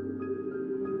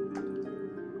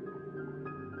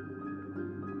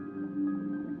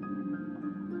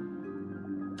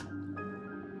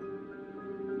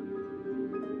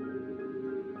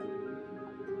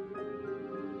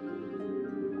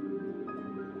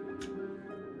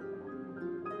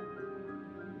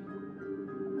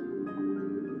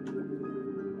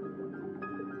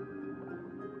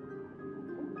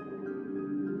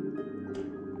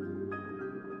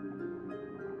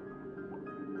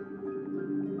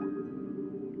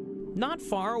 Not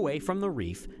far away from the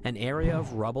reef, an area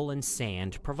of rubble and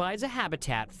sand provides a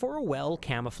habitat for a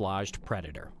well-camouflaged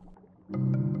predator.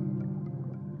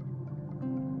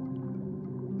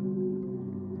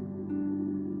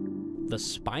 The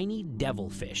spiny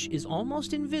devilfish is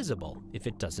almost invisible if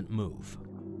it doesn't move.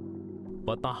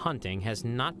 But the hunting has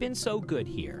not been so good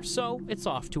here, so it's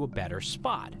off to a better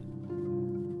spot.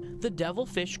 The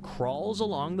devilfish crawls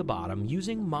along the bottom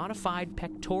using modified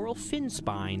pectoral fin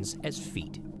spines as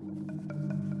feet.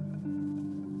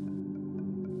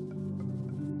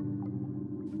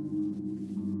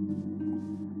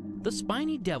 The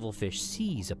spiny devilfish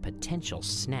sees a potential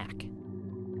snack.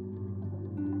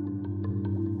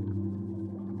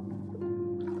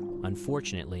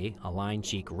 Unfortunately, a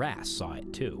line-cheek wrasse saw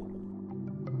it too.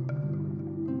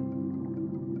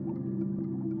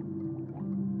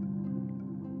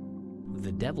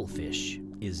 The devilfish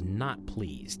is not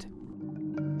pleased.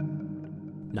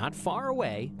 Not far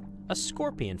away, a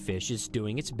scorpionfish is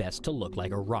doing its best to look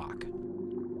like a rock.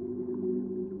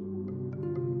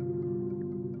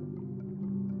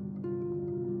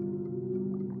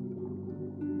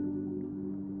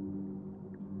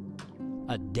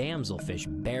 A damselfish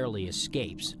barely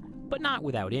escapes, but not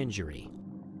without injury.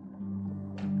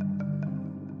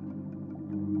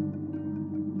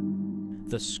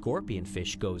 The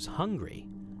scorpionfish goes hungry,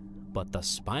 but the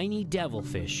spiny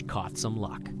devilfish caught some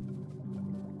luck.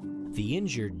 The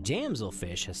injured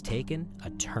damselfish has taken a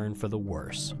turn for the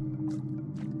worse.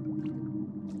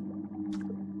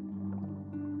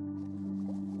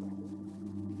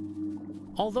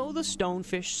 Although the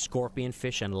stonefish,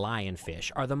 scorpionfish, and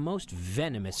lionfish are the most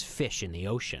venomous fish in the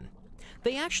ocean,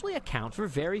 they actually account for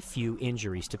very few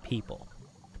injuries to people.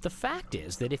 The fact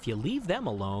is that if you leave them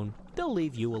alone, they'll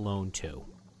leave you alone too.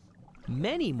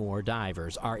 Many more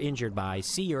divers are injured by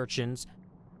sea urchins,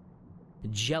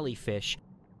 jellyfish,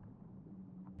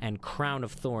 and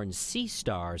crown-of-thorns sea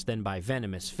stars than by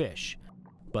venomous fish.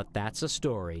 But that's a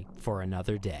story for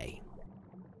another day.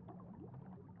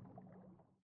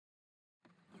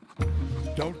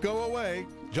 Don't go away.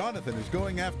 Jonathan is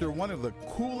going after one of the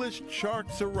coolest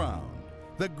sharks around,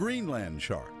 the Greenland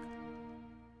shark.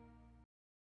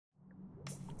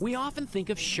 We often think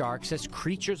of sharks as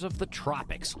creatures of the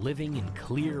tropics, living in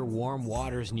clear, warm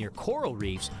waters near coral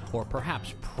reefs, or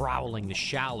perhaps prowling the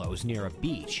shallows near a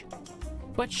beach.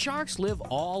 But sharks live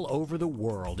all over the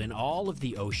world in all of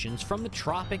the oceans, from the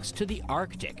tropics to the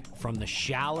Arctic, from the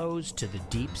shallows to the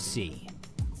deep sea.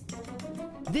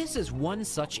 This is one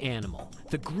such animal,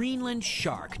 the Greenland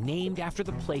shark, named after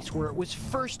the place where it was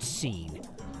first seen.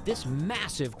 This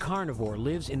massive carnivore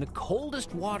lives in the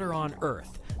coldest water on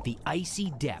Earth, the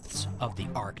icy depths of the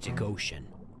Arctic Ocean.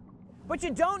 But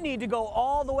you don't need to go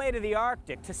all the way to the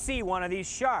Arctic to see one of these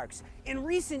sharks. In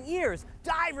recent years,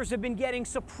 divers have been getting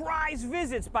surprise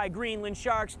visits by Greenland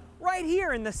sharks right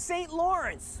here in the St.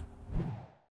 Lawrence.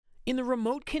 In the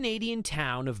remote Canadian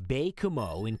town of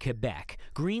Baie-Comeau in Quebec,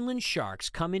 Greenland sharks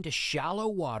come into shallow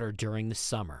water during the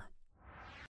summer.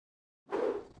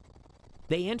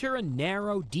 They enter a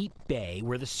narrow, deep bay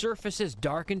where the surface is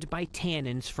darkened by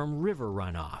tannins from river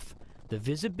runoff. The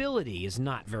visibility is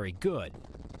not very good.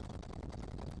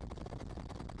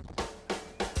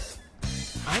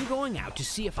 I'm going out to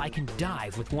see if I can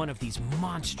dive with one of these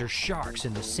monster sharks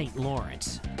in the St.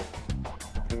 Lawrence.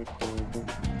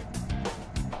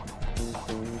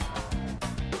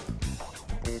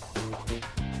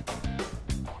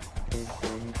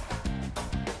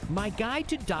 My guide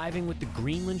to diving with the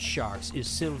Greenland sharks is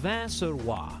Sylvain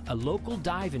Surroy, a local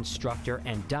dive instructor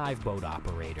and dive boat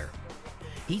operator.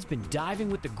 He's been diving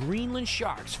with the Greenland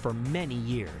sharks for many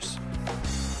years.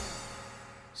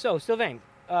 So, Sylvain,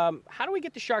 how do we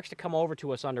get the sharks to come over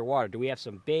to us underwater? Do we have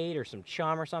some bait or some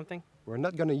chum or something? We're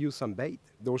not going to use some bait.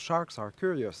 Those sharks are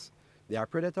curious. They are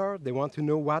predators. They want to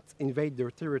know what invade their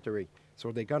territory.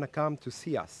 So they're going to come to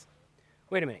see us.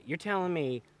 Wait a minute. You're telling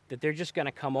me that they're just going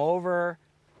to come over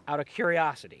out of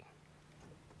curiosity?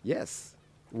 Yes.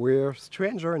 We're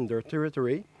strangers in their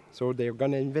territory, so they're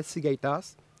going to investigate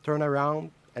us, turn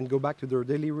around, and go back to their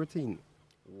daily routine.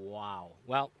 Wow.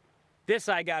 Well, this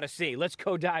I gotta see. Let's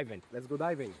go diving. Let's go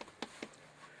diving.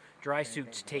 Dry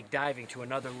suits take diving to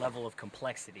another level of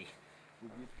complexity.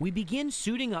 We begin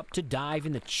suiting up to dive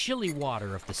in the chilly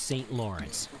water of the St.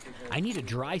 Lawrence. I need a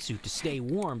dry suit to stay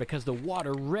warm because the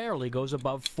water rarely goes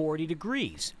above 40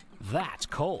 degrees. That's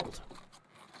cold.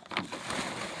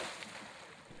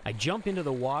 I jump into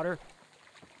the water,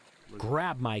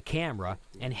 grab my camera,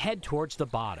 and head towards the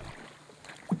bottom.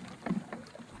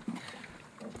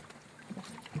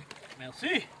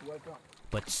 Merci.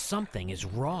 But something is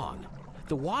wrong.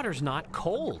 The water's not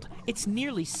cold. It's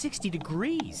nearly 60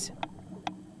 degrees.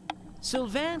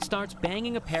 Sylvain starts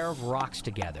banging a pair of rocks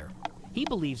together. He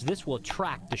believes this will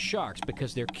attract the sharks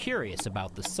because they're curious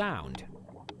about the sound.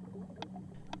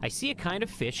 I see a kind of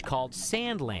fish called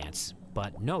sand lance,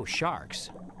 but no sharks.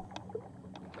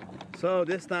 So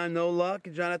this time no luck,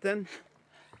 Jonathan?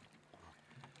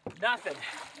 Nothing.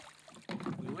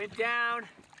 We went down,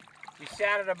 we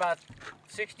sat at about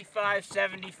 65,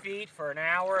 70 feet for an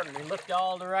hour, and we looked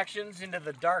all directions into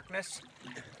the darkness,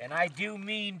 and I do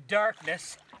mean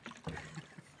darkness.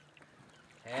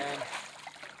 And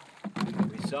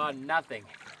we saw nothing.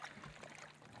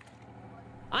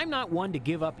 I'm not one to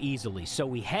give up easily, so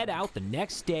we head out the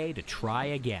next day to try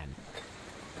again.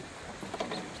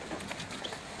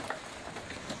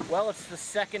 Well, it's the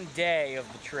second day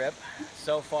of the trip.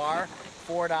 So far,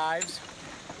 4 dives,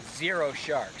 0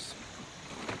 sharks.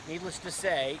 Needless to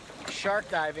say, shark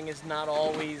diving is not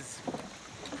always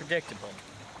predictable.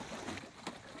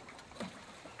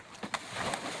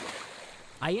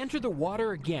 I enter the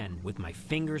water again with my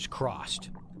fingers crossed.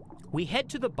 We head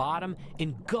to the bottom,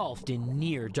 engulfed in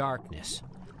near darkness.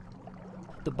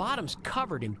 The bottom's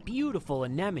covered in beautiful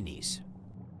anemones,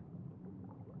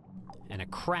 and a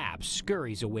crab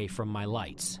scurries away from my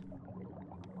lights.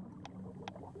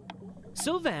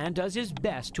 Sylvain does his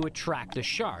best to attract the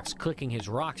sharks, clicking his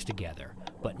rocks together,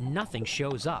 but nothing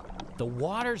shows up. The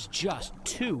water's just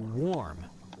too warm.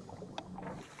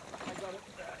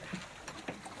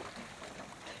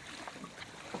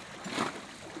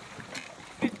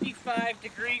 55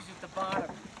 degrees at the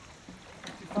bottom.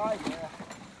 55, yeah.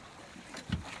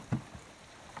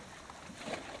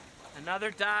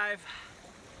 Another dive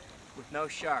with no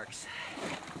sharks.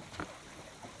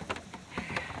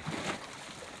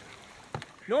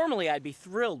 Normally I'd be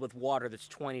thrilled with water that's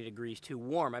 20 degrees too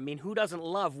warm. I mean, who doesn't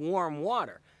love warm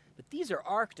water? But these are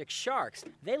Arctic sharks.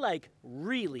 They like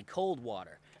really cold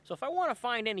water. So if I want to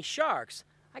find any sharks,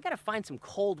 I gotta find some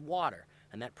cold water.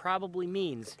 And that probably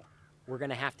means we're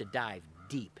gonna have to dive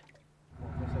deep.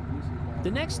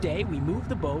 The next day, we move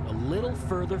the boat a little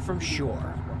further from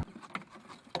shore.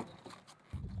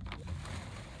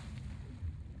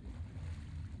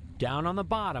 Down on the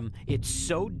bottom, it's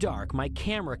so dark my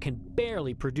camera can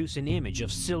barely produce an image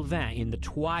of Sylvain in the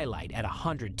twilight at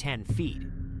 110 feet.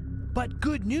 But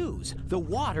good news, the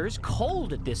water's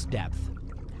cold at this depth.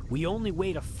 We only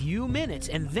wait a few minutes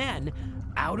and then,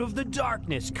 out of the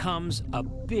darkness comes a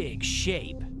big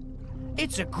shape.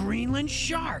 It's a Greenland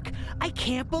shark! I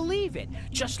can't believe it!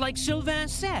 Just like Sylvain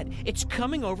said, it's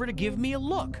coming over to give me a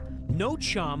look. No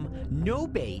chum, no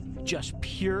bait, just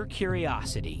pure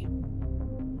curiosity.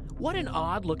 What an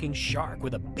odd-looking shark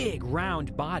with a big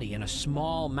round body and a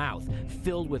small mouth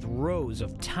filled with rows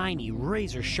of tiny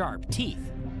razor-sharp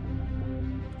teeth.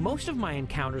 Most of my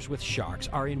encounters with sharks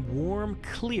are in warm,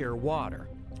 clear water.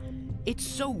 It's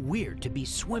so weird to be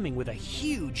swimming with a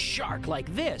huge shark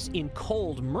like this in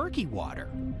cold, murky water.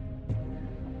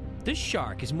 This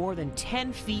shark is more than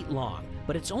 10 feet long,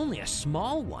 but it's only a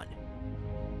small one.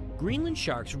 Greenland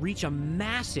sharks reach a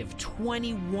massive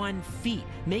 21 feet,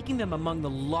 making them among the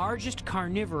largest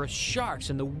carnivorous sharks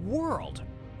in the world.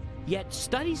 Yet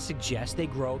studies suggest they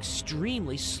grow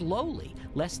extremely slowly,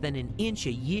 less than an inch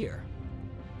a year.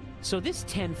 So this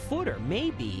 10-footer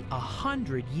may be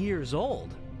 100 years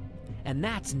old. And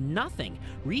that's nothing.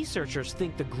 Researchers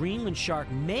think the Greenland shark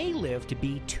may live to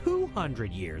be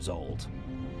 200 years old.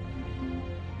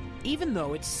 Even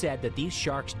though it's said that these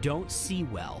sharks don't see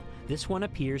well, this one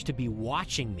appears to be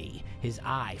watching me, his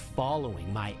eye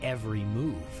following my every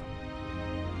move.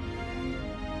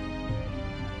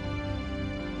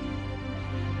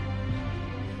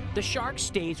 The shark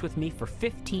stays with me for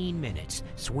 15 minutes,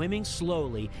 swimming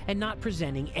slowly and not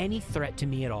presenting any threat to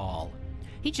me at all.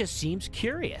 He just seems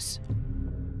curious.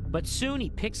 But soon he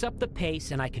picks up the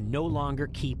pace and I can no longer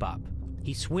keep up.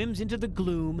 He swims into the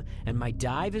gloom and my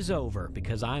dive is over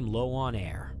because I'm low on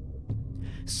air.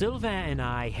 Sylvain and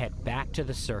I head back to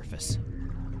the surface.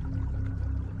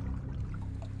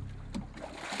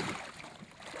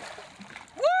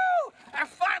 Woo! I've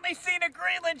finally seen a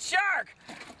Greenland shark!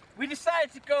 We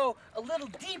decided to go a little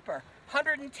deeper,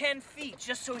 110 feet,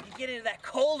 just so we could get into that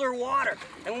colder water.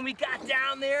 And when we got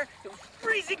down there, it was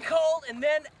freezing cold, and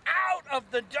then out of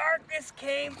the darkness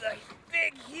came the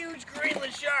big, huge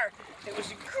Greenland shark. It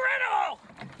was incredible!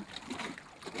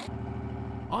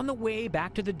 On the way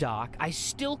back to the dock, I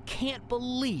still can't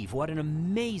believe what an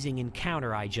amazing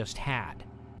encounter I just had.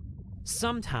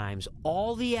 Sometimes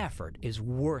all the effort is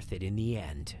worth it in the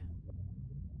end.